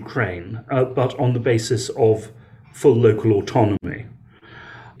into Ukraine, but on the basis of full local autonomy.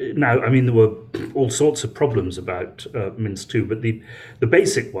 Now, I mean, there were all sorts of problems about Minsk II, but the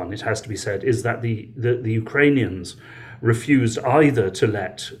basic one, it has to be said, is that the Ukrainians refused either to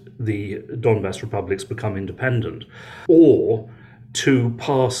let the Donbass republics become independent or to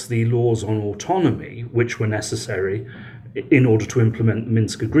pass the laws on autonomy, which were necessary in order to implement the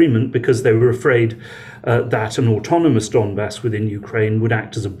Minsk agreement, because they were afraid that an autonomous Donbass within Ukraine would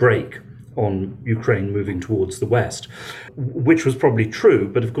act as a brake on Ukraine moving towards the West, which was probably true,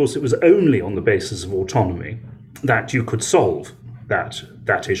 but of course it was only on the basis of autonomy that you could solve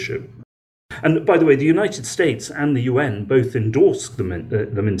that issue. And by the way, the United States and the UN both endorsed the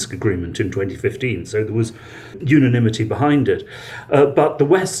Minsk agreement in 2015, so there was unanimity behind it. But the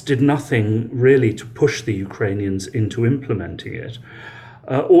West did nothing really to push the Ukrainians into implementing it,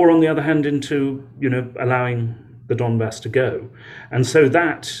 or on the other hand, into allowing the Donbass to go. And so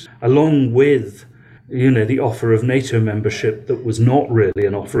that, along with the offer of NATO membership that was not really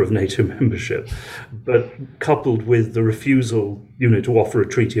an offer of NATO membership, but coupled with the refusal, to offer a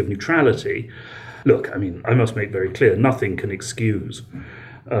treaty of neutrality. Look, I mean, I must make very clear, nothing can excuse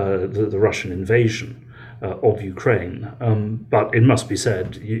the Russian invasion of Ukraine. But it must be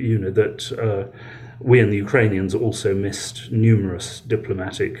said, that we and the Ukrainians also missed numerous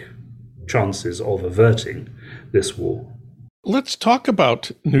diplomatic chances of averting this war. Let's talk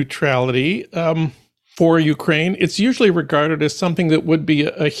about neutrality. For Ukraine, it's usually regarded as something that would be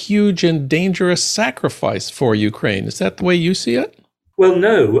a huge and dangerous sacrifice for Ukraine. Is that the way you see it? Well,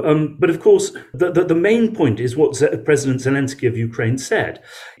 no. But of course, the main point is what President Zelensky of Ukraine said.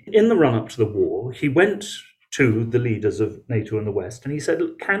 In the run-up to the war, he went to the leaders of NATO and the West, and he said,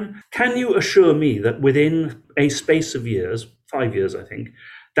 can you assure me that within a space of years, 5 years, I think,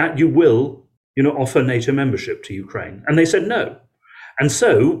 that you will, offer NATO membership to Ukraine. And they said no. And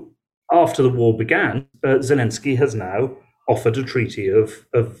so, after the war began, Zelensky has now offered a treaty of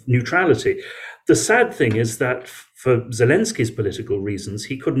neutrality. The sad thing is that for Zelensky's political reasons,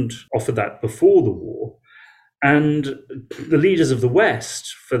 he couldn't offer that before the war. And the leaders of the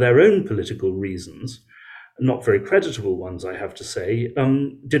West, for their own political reasons, not very creditable ones, I have to say,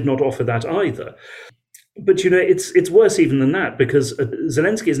 did not offer that either. But, it's worse even than that, because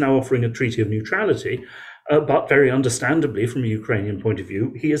Zelensky is now offering a treaty of neutrality, but very understandably, from a Ukrainian point of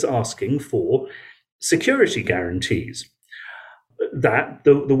view, he is asking for security guarantees that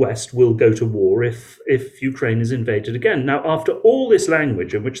the West will go to war if Ukraine is invaded again. Now, after all this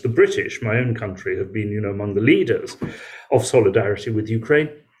language in which the British, my own country, have been, among the leaders of solidarity with Ukraine,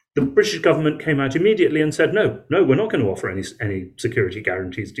 the British government came out immediately and said, no, we're not going to offer any security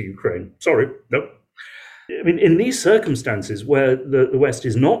guarantees to Ukraine. Sorry, no. I mean, in these circumstances where the West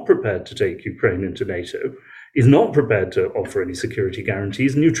is not prepared to take Ukraine into NATO, is not prepared to offer any security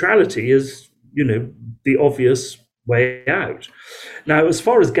guarantees, neutrality is, the obvious way out. Now, as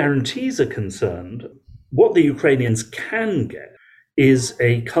far as guarantees are concerned, what the Ukrainians can get is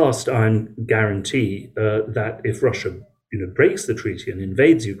a cast iron guarantee that if Russia, breaks the treaty and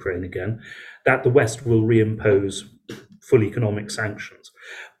invades Ukraine again, that the West will reimpose full economic sanctions.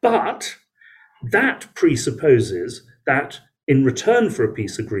 But that presupposes that in return for a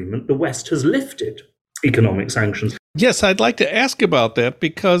peace agreement, the West has lifted economic sanctions. Yes, I'd like to ask about that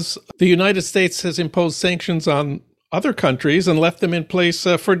because the United States has imposed sanctions on other countries and left them in place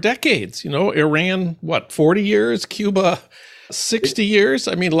for decades. Iran, 40 years? Cuba, 60 years?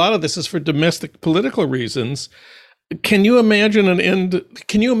 I mean, a lot of this is for domestic political reasons. Can you imagine an end?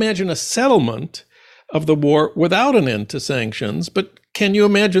 Can you imagine a settlement of the war without an end to sanctions? But can you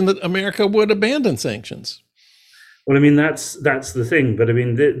imagine that America would abandon sanctions? Well, I mean, that's the thing. But I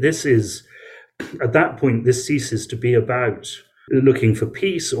mean, this is, at that point, this ceases to be about looking for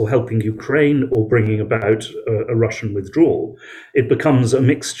peace or helping Ukraine or bringing about a Russian withdrawal. It becomes a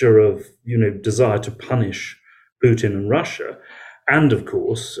mixture of, desire to punish Putin and Russia, and of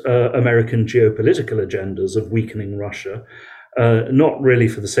course, American geopolitical agendas of weakening Russia, not really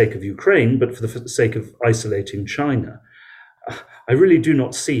for the sake of Ukraine, but for the sake of isolating China. I really do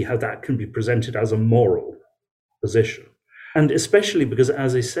not see how that can be presented as a moral position. And especially because,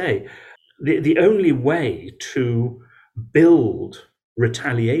 as I say, the only way to build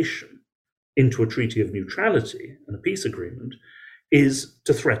retaliation into a treaty of neutrality and a peace agreement is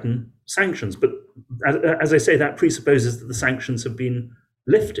to threaten sanctions. But as I say, that presupposes that the sanctions have been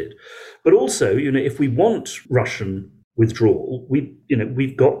lifted. But also, if we want Russian withdrawal,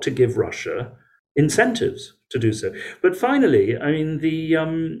 we've got to give Russia incentives to do so. But finally,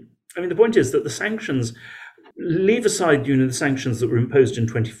 the point is that the sanctions, leave aside, the sanctions that were imposed in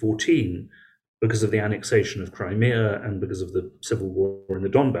 2014 because of the annexation of Crimea and because of the civil war in the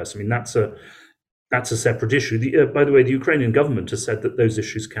Donbass. I mean, that's a separate issue. By the way, the Ukrainian government has said that those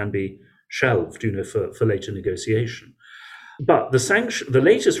issues can be shelved, for later negotiation. But the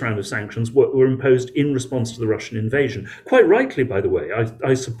latest round of sanctions were imposed in response to the Russian invasion. Quite rightly, by the way,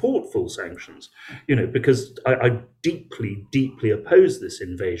 I support full sanctions, because I deeply, deeply oppose this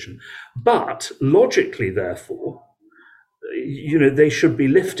invasion. But logically, therefore, they should be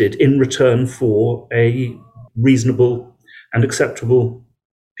lifted in return for a reasonable and acceptable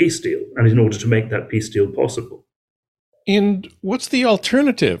peace deal, and in order to make that peace deal possible. And what's the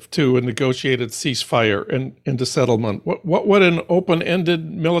alternative to a negotiated ceasefire and a settlement? What would an open-ended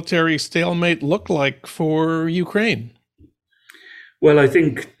military stalemate look like for Ukraine? Well, I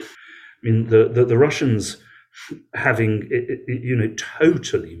think, the Russians, having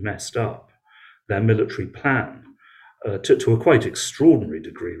totally messed up their military plan to a quite extraordinary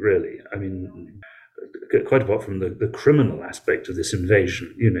degree, really. I mean, quite apart from the criminal aspect of this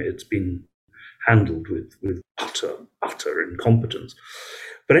invasion, it's been handled with utter incompetence.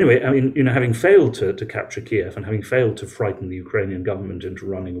 But anyway, having failed to capture Kiev and having failed to frighten the Ukrainian government into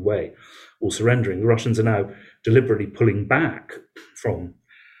running away or surrendering, the Russians are now deliberately pulling back from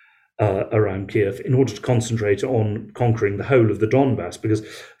around Kiev in order to concentrate on conquering the whole of the Donbass. Because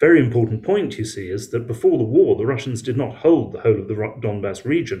very important point, you see, is that before the war, the Russians did not hold the whole of the Donbass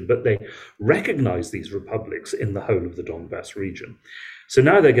region, but they recognized these republics in the whole of the Donbass region. So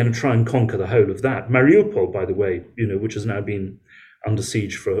now they're going to try and conquer the whole of that. Mariupol, by the way, which has now been under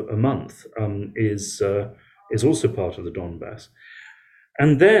siege for a month, is also part of the Donbass.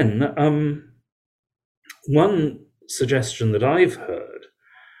 And then one suggestion that I've heard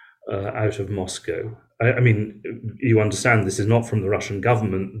out of Moscow, you understand this is not from the Russian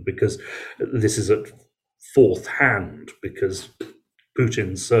government, because this is at fourth hand, because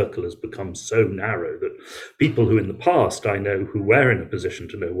Putin's circle has become so narrow that people who in the past I know who were in a position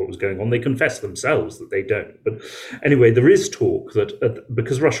to know what was going on, they confess themselves that they don't. But anyway, there is talk that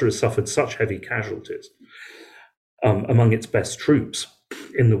because Russia has suffered such heavy casualties among its best troops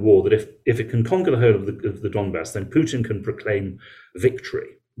in the war, that if it can conquer the whole of the Donbass, then Putin can proclaim victory,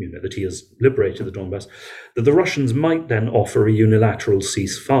 that he has liberated the Donbass, that the Russians might then offer a unilateral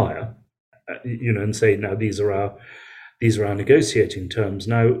ceasefire, and say, now these are our negotiating terms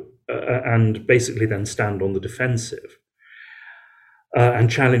now, and basically then stand on the defensive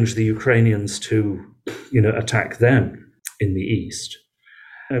and challenge the Ukrainians to, attack them in the east.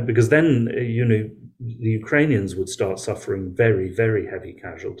 Because then, the Ukrainians would start suffering very, very heavy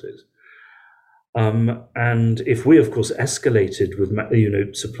casualties. And if we, of course, escalated with,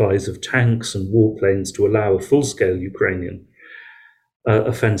 supplies of tanks and warplanes to allow a full-scale Ukrainian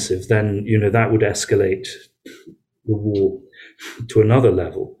offensive, then, that would escalate the war to another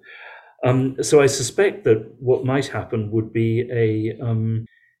level. So I suspect that what might happen would be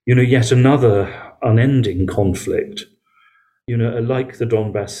yet another unending conflict, like the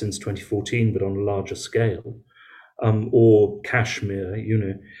Donbass since 2014, but on a larger scale, or Kashmir,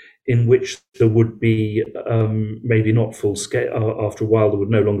 in which there would be maybe not full scale. After a while, there would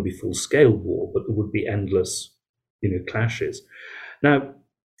no longer be full scale war, but there would be endless, clashes. Now,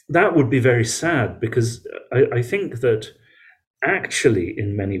 that would be very sad, because I think that actually,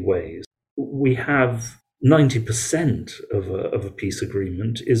 in many ways, we have 90% of a peace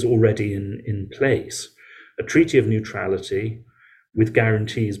agreement is already in place. A treaty of neutrality with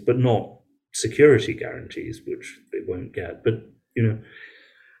guarantees, but not security guarantees, which they won't get. But,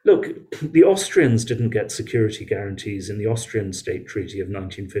 look, the Austrians didn't get security guarantees in the Austrian State Treaty of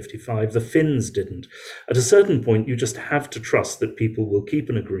 1955. The Finns didn't. At a certain point, you just have to trust that people will keep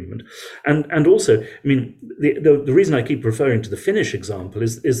an agreement. And also, the reason I keep referring to the Finnish example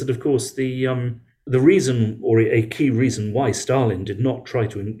is that, of course, the reason, or a key reason why Stalin did not try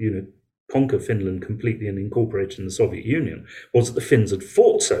to, conquer Finland completely and incorporate it in the Soviet Union was that the Finns had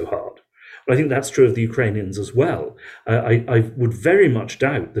fought so hard. But I think that's true of the Ukrainians as well. I would very much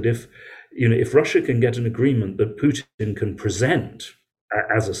doubt that if Russia can get an agreement that Putin can present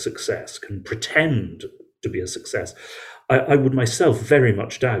as a success, can pretend to be a success, I would myself very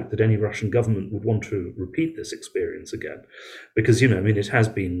much doubt that any Russian government would want to repeat this experience again, because it has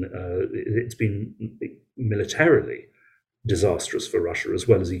been it's been militarily disastrous for Russia as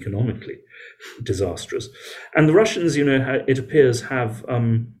well as economically disastrous, and the Russians, it appears, have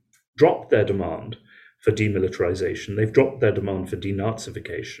dropped their demand for demilitarization. They've dropped their demand for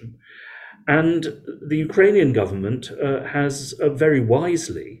denazification. And the Ukrainian government has very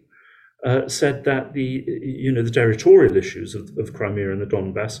wisely said that the territorial issues of Crimea and the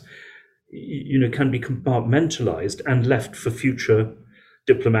Donbass, can be compartmentalized and left for future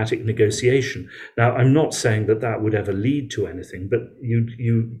diplomatic negotiation. Now, I'm not saying that would ever lead to anything, but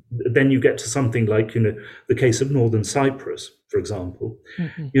then you get to something like, the case of Northern Cyprus, for example,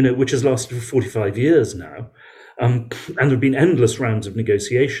 which has lasted for 45 years now. And there have been endless rounds of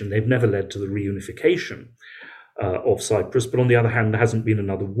negotiation. They've never led to the reunification of Cyprus. But on the other hand, there hasn't been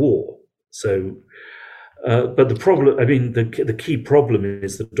another war. So, but the problem, the key problem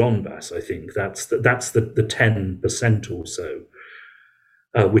is the Donbass, I think. That's the 10% or so,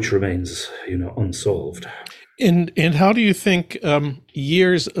 which remains, unsolved. And how do you think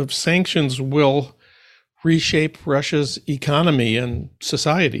years of sanctions will reshape Russia's economy and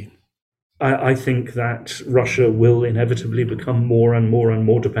society? I think that Russia will inevitably become more and more and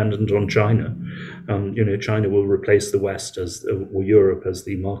more dependent on China. China will replace the West or Europe as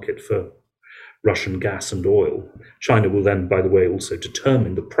the market for Russian gas and oil. China will then, by the way, also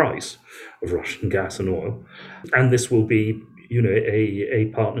determine the price of Russian gas and oil. And this will be,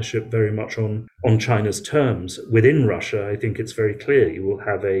 a partnership very much on China's terms. Within Russia, I think it's very clear you will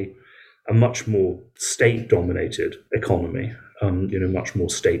have a much more state-dominated economy, much more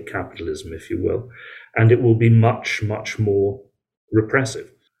state capitalism, if you will, and it will be much, much more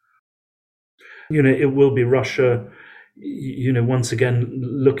repressive. It will be Russia, once again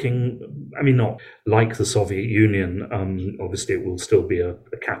looking, not like the Soviet Union. Obviously, it will still be a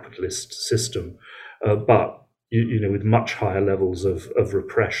capitalist system, but with much higher levels of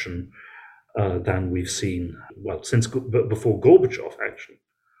repression than we've seen, since before Gorbachev, actually.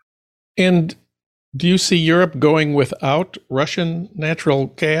 And do you see Europe going without Russian natural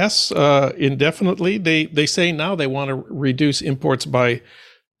gas indefinitely? They say now they want to reduce imports by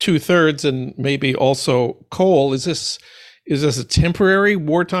 2/3 and maybe also coal. Is this a temporary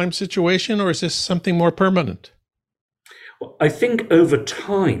wartime situation, or is this something more permanent? Well, I think over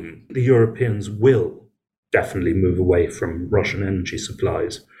time the Europeans will definitely move away from Russian energy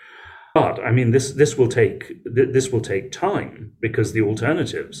supplies. But I mean, this will take time because the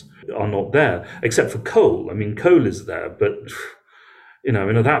alternatives are not there, except for coal. I mean, coal is there, but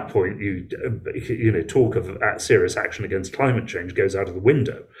at that point, talk of serious action against climate change goes out of the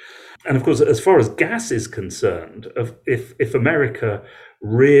window. And of course, as far as gas is concerned, if America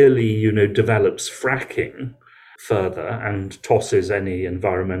really, develops fracking further and tosses any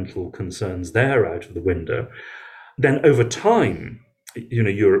environmental concerns there out of the window, then over time,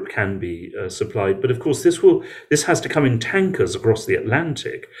 Europe can be supplied. But of course, this has to come in tankers across the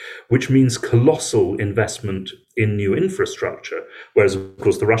Atlantic, which means colossal investment in new infrastructure, whereas, of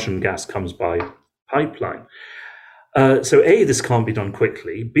course, the Russian gas comes by pipeline. So A, this can't be done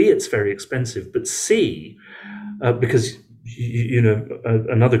quickly. B, it's very expensive. But C, because,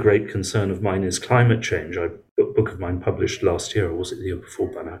 another great concern of mine is climate change. A book of mine published last year, or was it the year before?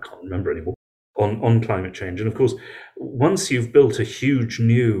 But I can't remember anymore. On climate change. And of course, once you've built a huge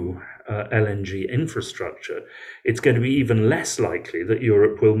new LNG infrastructure, it's going to be even less likely that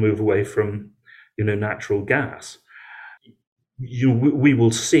Europe will move away from, natural gas. We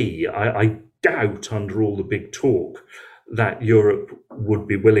will see. I doubt, under all the big talk, that Europe would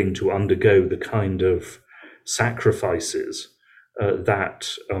be willing to undergo the kind of sacrifices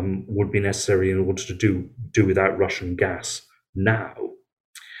that would be necessary in order to do without Russian gas now.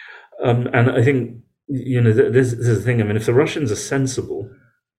 And I think, this is the thing. I mean, if the Russians are sensible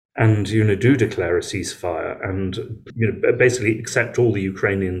and, do declare a ceasefire and, basically accept all the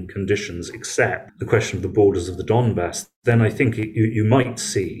Ukrainian conditions except the question of the borders of the Donbass, then I think you might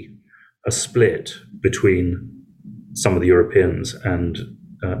see a split between some of the Europeans and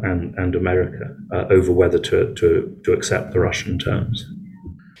America over whether to accept the Russian terms.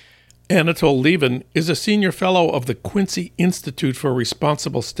 Anatol Lieven is a senior fellow of the Quincy Institute for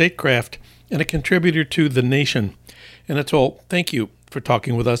Responsible Statecraft and a contributor to The Nation. Anatol, thank you for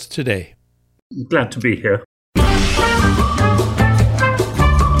talking with us today. Glad to be here.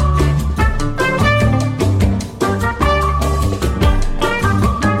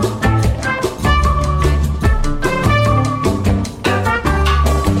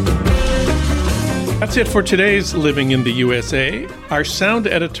 That's it for today's Living in the USA. Our sound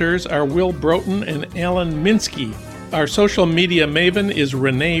editors are Will Broughton and Alan Minsky. Our social media maven is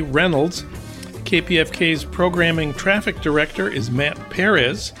Renee Reynolds. KPFK's programming traffic director is Matt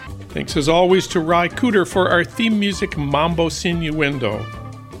Perez. Thanks as always to Ry Cooter for our theme music, Mambo Sinuendo.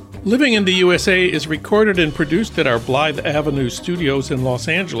 Living in the USA is recorded and produced at our Blythe Avenue studios in Los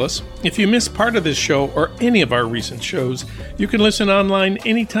Angeles. If you miss part of this show or any of our recent shows, you can listen online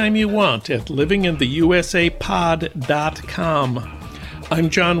anytime you want at livingintheusapod.com. I'm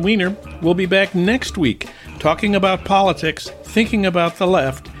John Wiener. We'll be back next week talking about politics, thinking about the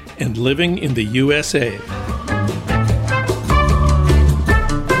left, and living in the USA.